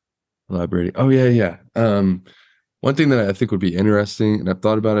about collaborating. Oh yeah, yeah. One thing that I think would be interesting, and I've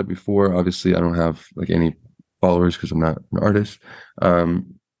thought about it before. Obviously, I don't have like any followers because I'm not an artist.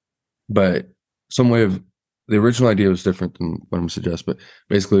 Um, but some way of the original idea was different than what I'm suggest, but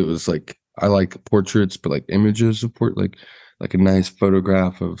basically it was like I like portraits, but like images of like a nice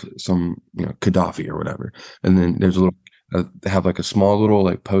photograph of some Gaddafi or whatever, and then there's a little have like a small little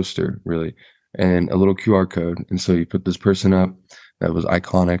like poster really, and a little QR code, and so you put this person up that was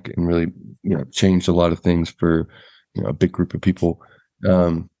iconic and really changed a lot of things for a big group of people.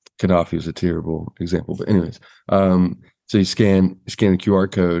 Um, Gaddafi is a terrible example, but anyways. So you scan the QR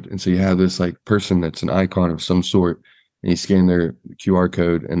code, and so you have this like person that's an icon of some sort, and you scan their QR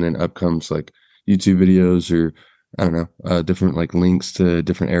code, and then up comes like YouTube videos or I don't know, different like links to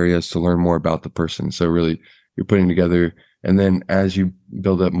different areas to learn more about the person. So really, you're putting together, and then as you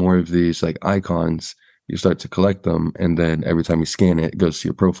build up more of these like icons, you start to collect them, and then every time you scan it, it goes to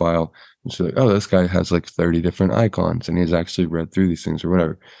your profile, and so like, oh, this guy has like 30 different icons, and he's actually read through these things or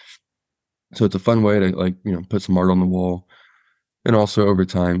whatever. So it's a fun way to like, put some art on the wall. And also over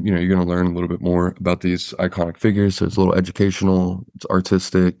time, you're going to learn a little bit more about these iconic figures. So it's a little educational, it's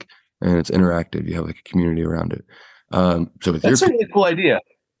artistic, and it's interactive. You have like a community around it. So with your That's a really cool idea.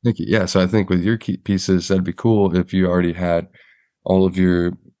 thank you. Yeah, so I think with your key pieces, that'd be cool if you already had all of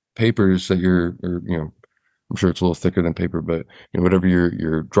your papers that or I'm sure it's a little thicker than paper, but whatever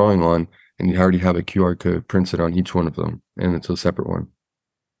you're drawing on, and you already have a QR code printed on each one of them, and it's a separate one.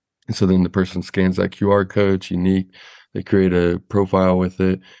 And so then the person scans that QR code, it's unique. They create a profile with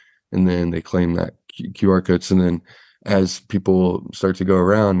it, and then they claim that QR codes. And then as people start to go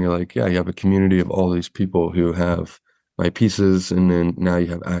around, you're like, yeah, you have a community of all these people who have my pieces, and then now you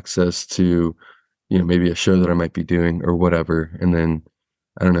have access to, maybe a show that I might be doing or whatever. And then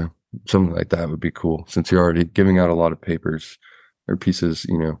I don't know, something like that would be cool since you're already giving out a lot of papers or pieces,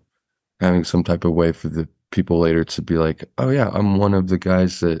 having some type of way for the people later to be like, oh yeah, I'm one of the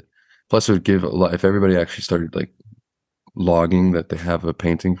guys that. Plus, it would give a lot if everybody actually started like logging that they have a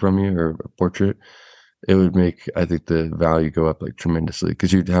painting from you or a portrait. It would make, I think, the value go up like tremendously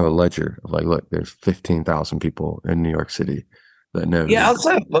because you'd have a ledger of like, look, there's 15,000 people in New York City that know. Yeah,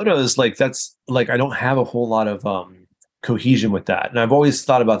 outside of photos, like that's like I don't have a whole lot of cohesion with that. And I've always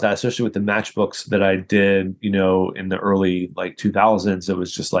thought about that, especially with the matchbooks that I did, in the early like 2000s. It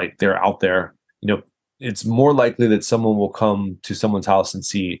was just like they're out there. It's more likely that someone will come to someone's house and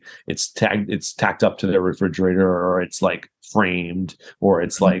see it's tacked up to their refrigerator, or it's like framed, or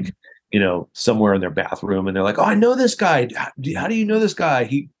it's like somewhere in their bathroom, and they're like, oh, I know this guy. How do you know this guy?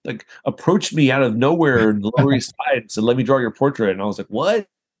 He like approached me out of nowhere in the Lower East Side and said, let me draw your portrait. And I was like, what?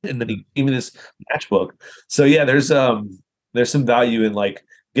 And then he gave me this matchbook. So yeah, there's some value in like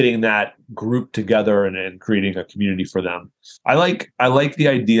getting that group together and creating a community for them. I like the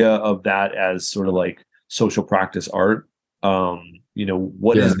idea of that as sort of like social practice art.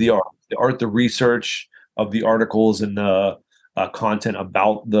 What Yeah, is the art? The art, the research of the articles and the content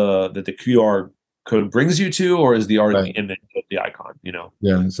about the QR code brings you to, or is the art in the right. image of the icon?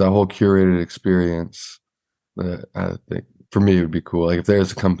 Yeah, it's that whole curated experience that I think for me it would be cool. Like if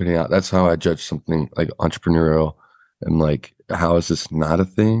there's a company out, that's how I judge something like entrepreneurial. And like, how is this not a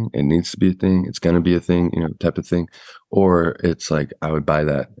thing? It needs to be a thing. It's going to be a thing, type of thing. Or it's like, I would buy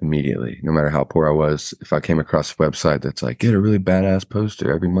that immediately, no matter how poor I was. If I came across a website that's like, get a really badass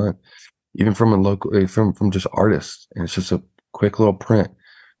poster every month, even from a local, from just artists. And it's just a quick little print.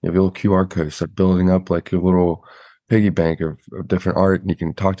 You have a little QR code, start building up like a little piggy bank of different art, and you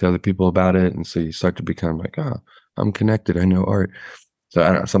can talk to other people about it. And so you start to become like, oh, I'm connected. I know art. So I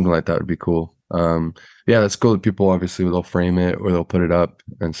don't know, something like that would be cool. Yeah, that's cool that people obviously they'll frame it or they'll put it up,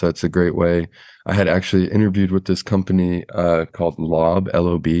 and so it's a great way. I had actually interviewed with this company called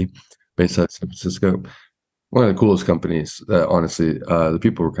LOB, based out of San Francisco. One of the coolest companies. Honestly, the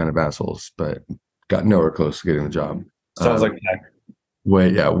people were kind of assholes, but got nowhere close to getting the job. Sounds like that.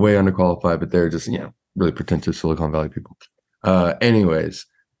 Way underqualified, but they're just really pretentious Silicon Valley people. Anyways,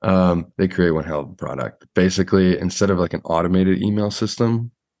 they create one hell of a product. Basically, instead of like an automated email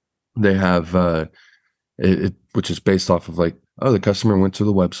system, they have which is based off of like, oh, the customer went to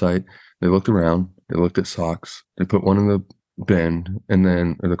the website, they looked around, they looked at socks, they put one in the bin and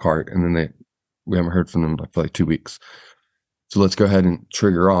then or the cart, and then we haven't heard from them for like 2 weeks. So let's go ahead and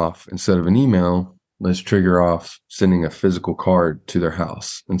trigger off instead of an email. let's trigger off sending a physical card to their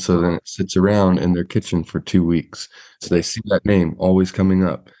house. And so then it sits around in their kitchen for 2 weeks. So they see that name always coming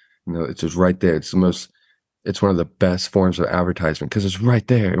up. It's just right there. It's one of the best forms of advertisement because it's right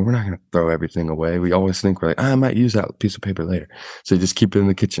there and we're not going to throw everything away. We always think we're like, I might use that piece of paper later. So you just keep it in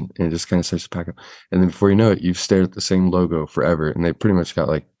the kitchen and it just kind of starts to pack up. And then before you know it, you've stared at the same logo forever. And they pretty much got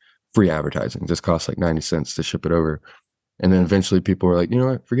like free advertising. It just costs like 90 cents to ship it over. And then eventually people were like, you know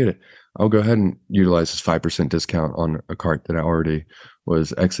what, forget it. I'll go ahead and utilize this 5% discount on a cart that I already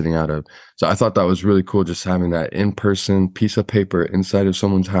was exiting out of. So I thought that was really cool. Just having that in-person piece of paper inside of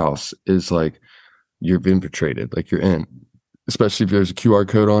someone's house is like, you've infiltrated, like you're in, especially if there's a QR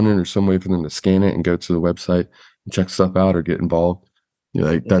code on it or some way for them to scan it and go to the website and check stuff out or get involved.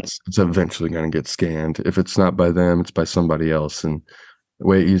 You're like, it's eventually going to get scanned. If it's not by them, it's by somebody else, and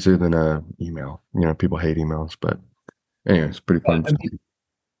way easier than a email. People hate emails, but anyway, it's pretty fun.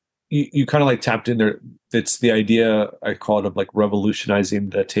 You kind of like tapped in there. It's the idea, I call it, of like revolutionizing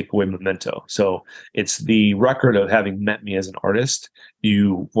the takeaway memento. So it's the record of having met me as an artist.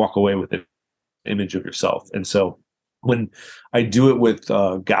 You walk away with an image of yourself. And so when I do it with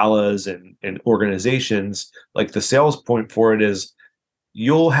galas and organizations, like the sales point for it is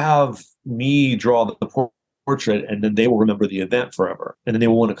you'll have me draw the portrait and then they will remember the event forever. And then they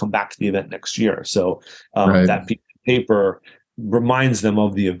will want to come back to the event next year. So that piece of paper reminds them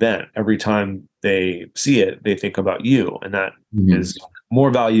of the event. Every time they see it, they think about you. And that is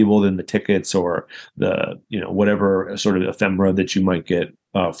more valuable than the tickets or the, whatever sort of ephemera that you might get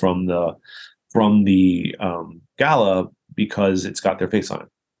from the gala, because it's got their face on it.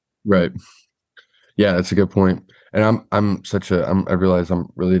 Right. Yeah, that's a good point. And I realize I'm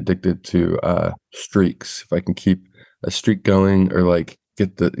really addicted to streaks. If I can keep a streak going or like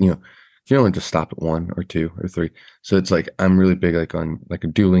get you don't want to just stop at 1 or 2 or 3. So it's like I'm really big like on like a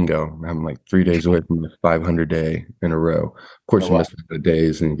Duolingo. I'm like 3 days away from the 500 day in a row. Of course, you miss the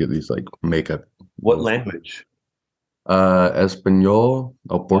days and you get these like makeup. What language? Español,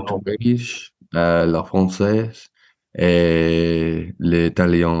 o portugués, la francés,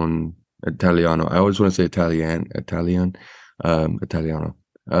 italiano. I always want to say Italiano.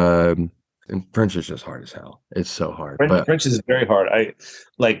 And French is just hard as hell. It's so hard. French is very hard.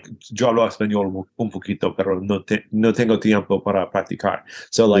 Yo hablo español un poquito, pero no tengo tiempo para practicar.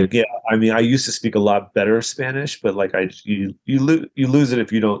 So yeah, I mean, I used to speak a lot better Spanish, but like you lose it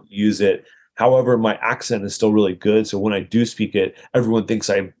if you don't use it. However, my accent is still really good. So when I do speak it, everyone thinks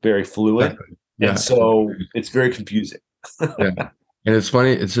I'm very fluent. Exactly. Yeah. And so it's very confusing. Yeah. And it's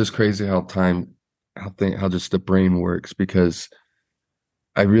funny. It's just crazy how just the brain works, because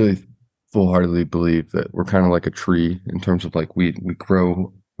I really full-heartedly believe that we're kind of like a tree in terms of like we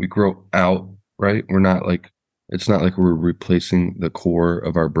grow out, right? We're not like, it's not like we're replacing the core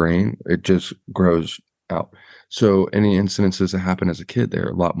of our brain. It just grows out. So any incidences that happen as a kid, they're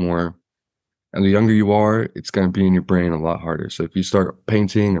a lot more, and the younger you are, it's going to be in your brain a lot harder. So if you start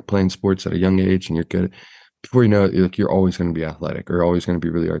painting or playing sports at a young age and you're good, before you know it, like you're always going to be athletic or always going to be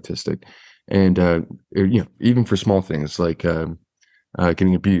really artistic. And even for small things like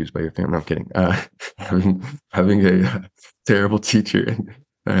getting abused by your family. No, I'm kidding. Having a terrible teacher.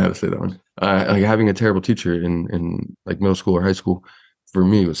 I had to say that one. Like having a terrible teacher in like middle school or high school, for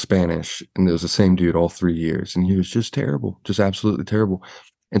me, was Spanish, and it was the same dude all 3 years, and he was just terrible, just absolutely terrible.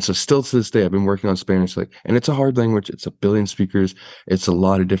 And so still to this day, I've been working on Spanish, and it's a hard language. It's a billion speakers. It's a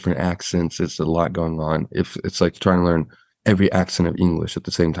lot of different accents. It's a lot going on. If it's like trying to learn every accent of English at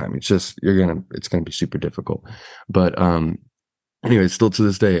the same time, it's going to be super difficult. But anyway, still to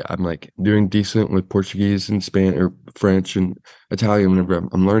this day, I'm like doing decent with Portuguese and Spanish or French and Italian. Whenever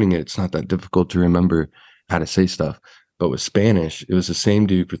I'm learning it, it's not that difficult to remember how to say stuff. But with Spanish, it was the same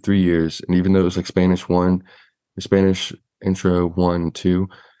dude for 3 years. And even though it was like Spanish 1, Spanish intro 1, 2,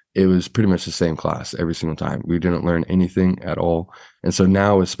 it was pretty much the same class every single time. We didn't learn anything at all. And so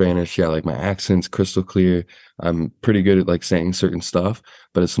now with Spanish, yeah, like my accent's crystal clear. I'm pretty good at like saying certain stuff,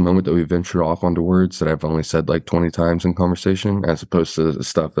 but it's the moment that we venture off onto words that I've only said like 20 times in conversation, as opposed to the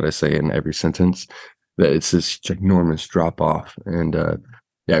stuff that I say in every sentence, that it's this ginormous drop off. And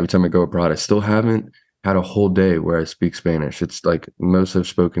yeah, every time I go abroad, I still haven't had a whole day where I speak Spanish. It's like most I've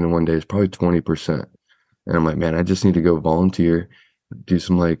spoken in one day is probably 20%. And I'm like, man, I just need to go volunteer, do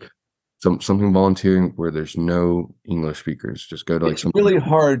something volunteering where there's no English speakers. Just go to like it's really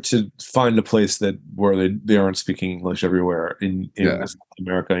hard to find a place where they aren't speaking English everywhere in South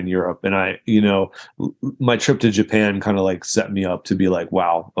America and Europe. And my trip to Japan kind of like set me up to be like,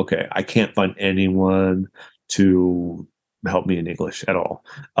 wow, okay, I can't find anyone to help me in English at all.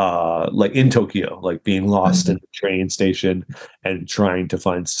 Like in Tokyo, like being lost in the train station and trying to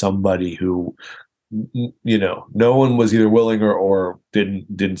find somebody who you know, no one was either willing or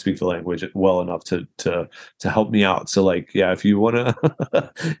didn't speak the language well enough to help me out. So like, yeah, if you want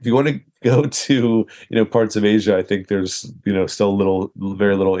to if you want to go to, you know, parts of Asia, I think there's, you know, still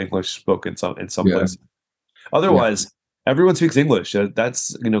very little English spoken in some Yeah, places. yeah. Otherwise, everyone speaks English.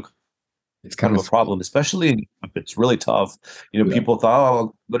 That's, you know, It's kind kind of of a problem, especially in Europe. It's really tough. You know, yeah. people thought, oh,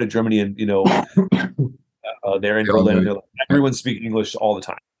 I'll go to Germany, and you know, they're in They all Berlin, know. and they're like, everyone's speaking English all the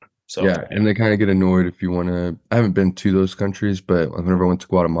time. So Yeah, yeah. and they kind of get annoyed if you want to. I haven't been to those countries, but whenever I went to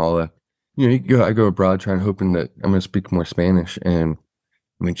Guatemala, I go abroad trying hoping that I'm going to speak more Spanish, and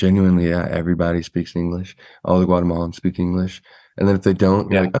I mean, genuinely, yeah, everybody speaks English. All the Guatemalans speak English. And then if they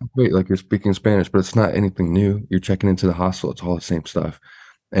don't, you're Yeah. like, oh, wait, like you're speaking Spanish, but it's not anything new. You're checking into the hostel. It's all the same stuff.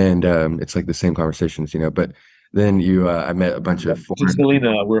 And it's like the same conversations, But then I met a bunch of foreign.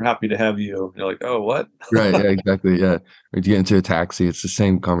 Selena, we're happy to have you. You're like, oh, what? Right, yeah, exactly. Yeah. When you get into a taxi, it's the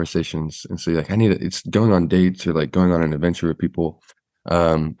same conversations. And so you're like, it's going on dates or like going on an adventure with people.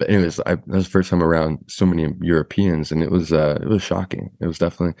 But anyways, that was the first time around so many Europeans, and it was shocking. It was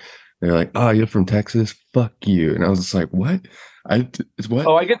definitely they're like, oh, you're from Texas? Fuck you. And I was just like, what? It's what?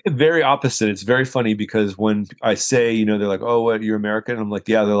 Oh, I get the very opposite. It's very funny because when I say, you know, they're like, oh, what, you're American? I'm like,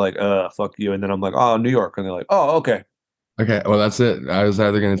 yeah. They're like, fuck you. And then I'm like, oh, New York. And they're like, oh, okay. Okay, well that's it. I was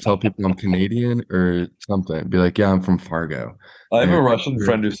either gonna tell people I'm Canadian or something. Be like, yeah, I'm from Fargo. I have a And Russian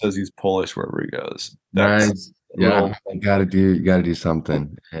friend who says he's Polish wherever he goes. That's nice. a little Yeah, you gotta do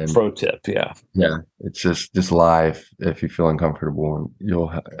something. And pro tip. Yeah. yeah, it's just live if you feel uncomfortable and you'll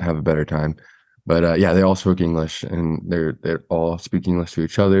have a better time. But yeah, they all speak English and they're all speaking English to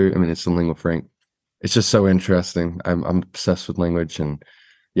each other. I mean, it's the lingua franc. It's just so interesting. I'm obsessed with language and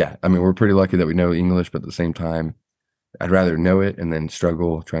yeah, I mean, we're pretty lucky that we know English, but at the same time, I'd rather know it and then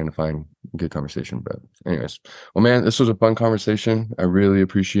struggle trying to find good conversation. But anyways, well, man, this was a fun conversation. I really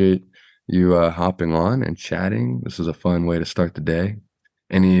appreciate you hopping on and chatting. This was a fun way to start the day.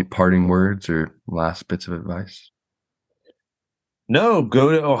 Any parting words or last bits of advice? No,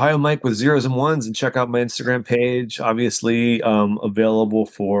 go to Ohio Mike with zeros and ones and check out my Instagram page. Obviously, available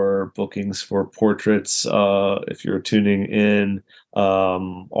for bookings for portraits. If you're tuning in,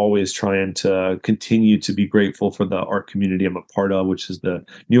 always trying to continue to be grateful for the art community I'm a part of, which is the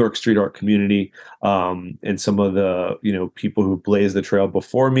New York street art community, and some of the, you know, people who blazed the trail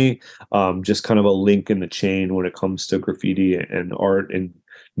before me. Just kind of a link in the chain when it comes to graffiti and art in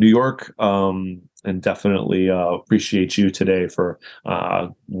New York. And definitely appreciate you today for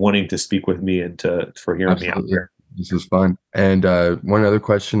wanting to speak with me and for hearing me out Absolutely. here. This was fun. And one other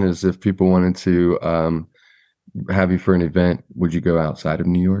question is if people wanted to have you for an event, would you go outside of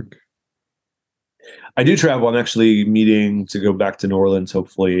New York? I do travel. I'm actually meeting to go back to New Orleans,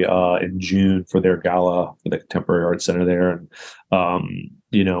 hopefully in June for their gala for the Contemporary Arts Center there, and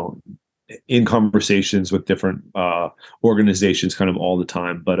you know, in conversations with different organizations kind of all the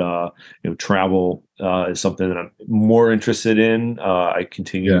time. But you know, travel is something that I'm more interested in. I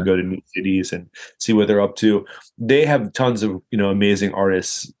continue to Yeah. go to new cities and see what they're up to. They have tons of, you know, amazing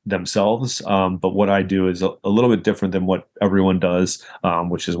artists themselves, but what I do is a little bit different than what everyone does,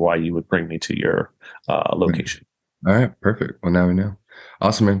 which is why you would bring me to your location. All right. Perfect. Well, now we know.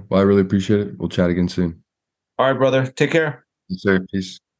 Awesome, man. Well, I really appreciate it. We'll chat again soon. All right, brother. Take care. Yes, sir. Peace.